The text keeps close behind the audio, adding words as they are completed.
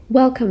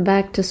Welcome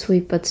back to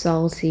Sweet But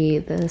Salty,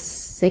 the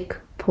sick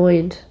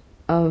point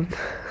of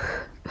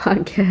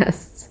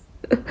podcasts.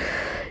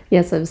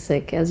 Yes, I'm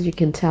sick, as you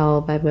can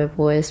tell by my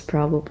voice,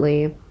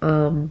 probably.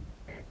 And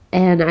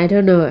I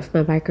don't know if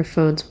my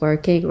microphone's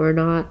working or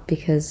not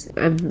because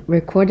I'm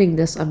recording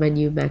this on my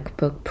new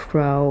MacBook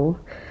Pro.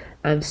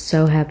 I'm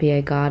so happy I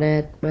got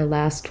it. My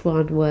last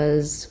one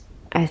was,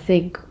 I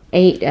think,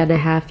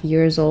 8.5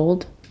 years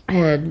old,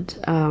 and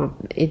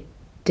it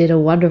did a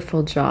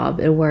wonderful job.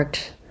 It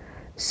worked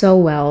so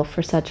well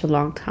for such a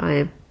long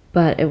time,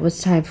 but it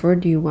was time for a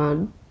new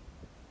one.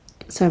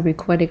 So I'm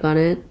recording on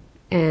it,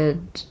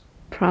 and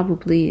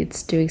probably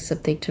it's doing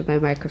something to my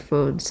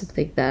microphone,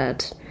 something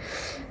that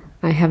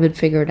I haven't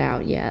figured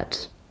out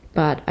yet.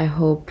 But I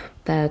hope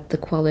that the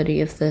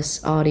quality of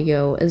this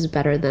audio is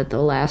better than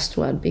the last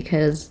one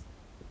because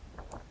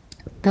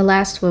the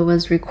last one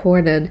was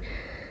recorded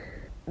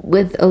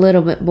with a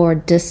little bit more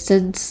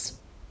distance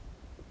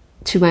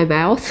to my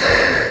mouth.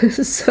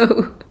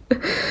 So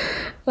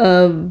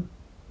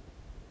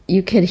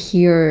you could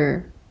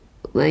hear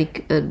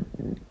like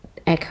an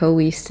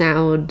echoey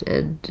sound,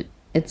 and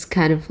it's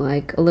kind of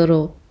like a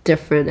little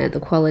different, and the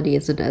quality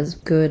isn't as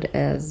good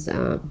as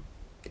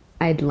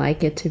I'd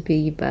like it to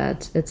be,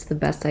 but it's the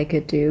best I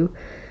could do.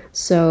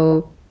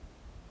 So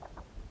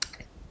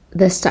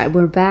this time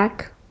we're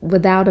back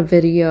without a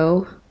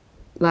video.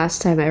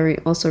 Last time I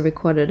also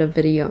recorded a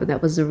video, and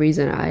that was the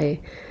reason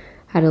I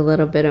had a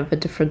little bit of a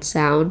different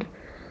sound.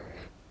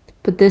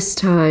 But this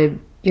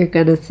time you're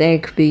gonna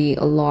thank me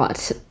a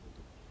lot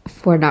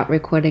for not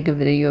recording a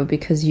video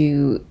because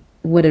you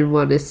wouldn't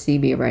want to see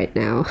me right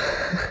now.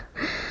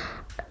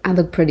 I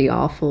look pretty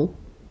awful.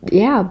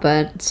 Yeah,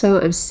 but so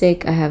I'm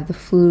sick. I have the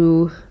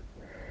flu.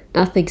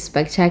 Nothing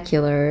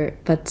spectacular,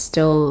 but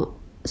still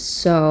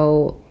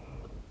so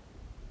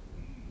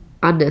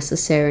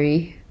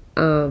unnecessary.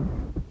 So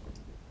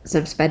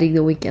I'm spending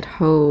the week at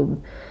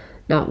home,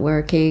 not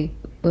working,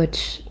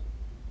 which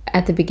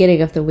at the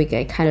beginning of the week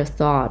I kind of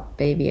thought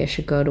maybe I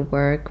should go to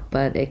work,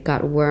 but it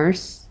got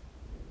worse.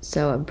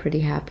 So I'm pretty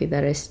happy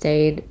that I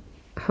stayed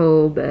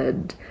home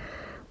and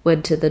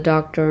went to the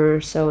doctor,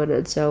 so on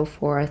and so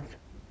forth.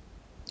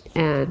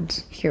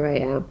 And here I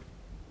am.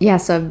 Yeah,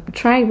 so I'm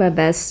trying my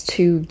best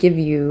to give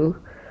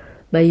you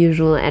my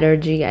usual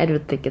energy. I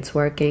don't think it's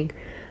working.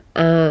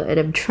 And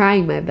I'm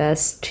trying my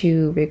best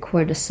to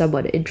record a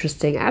somewhat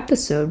interesting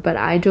episode, but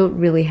I don't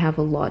really have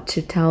a lot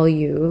to tell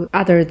you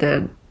other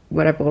than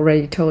what I've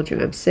already told you.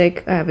 I'm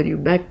sick. I have a new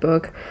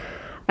MacBook.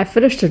 I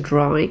finished a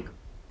drawing,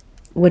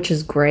 which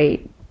is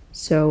great.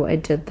 So I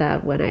did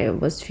that when I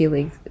was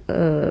feeling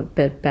a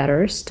bit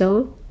better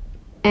still.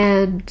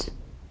 And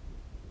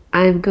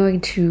I'm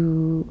going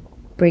to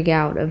bring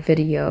out a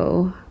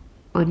video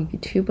on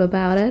YouTube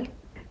about it.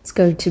 It's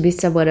going to be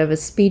somewhat of a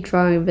speed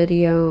drawing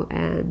video,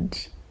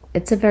 and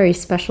it's a very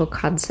special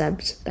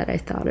concept that I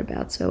thought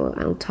about. So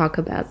I'll talk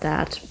about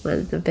that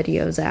when the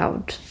video's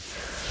out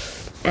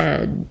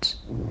and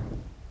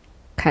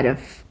kind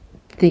of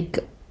think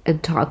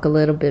and talk a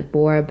little bit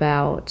more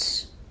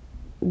about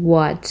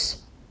what's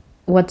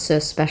so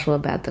special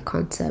about the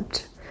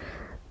concept.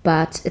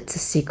 But it's a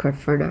secret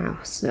for now,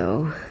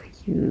 so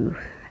you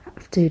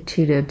have to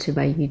tune into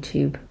my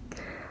YouTube.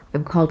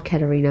 I'm called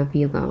Katarina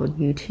Vila on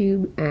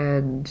YouTube,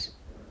 and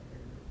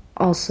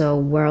also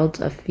World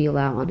of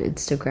Vila on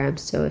Instagram.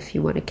 So if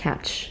you want to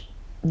catch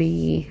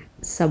me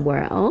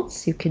somewhere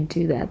else, you can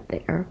do that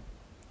there.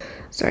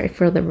 Sorry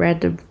for the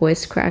random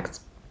voice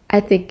cracks.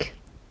 I think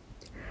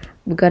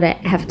I'm gonna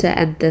have to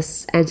end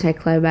this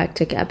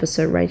anticlimactic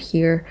episode right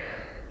here.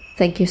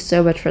 Thank you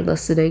so much for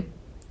listening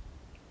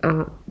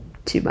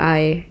to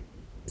my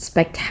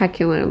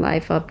spectacular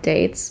life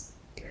updates.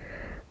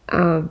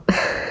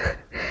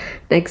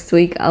 Next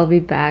week I'll be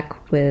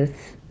back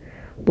with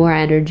more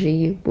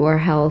energy, more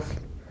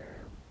health,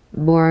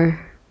 more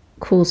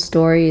cool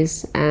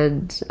stories,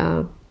 and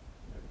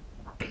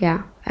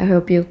yeah, I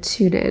hope you'll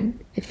tune in.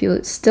 If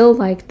you still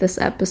like this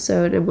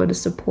episode and want to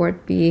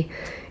support me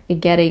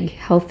in getting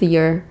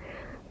healthier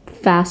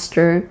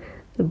faster,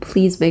 then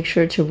please make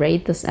sure to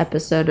rate this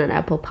episode on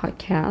Apple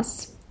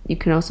Podcasts. You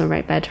can also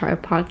write back to our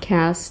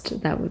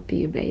podcast. That would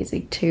be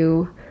amazing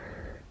too.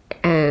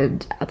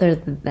 And other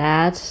than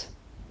that,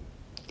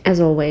 as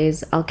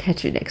always, I'll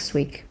catch you next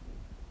week.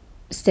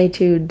 Stay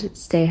tuned,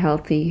 stay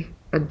healthy.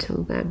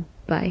 Until then,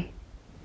 bye.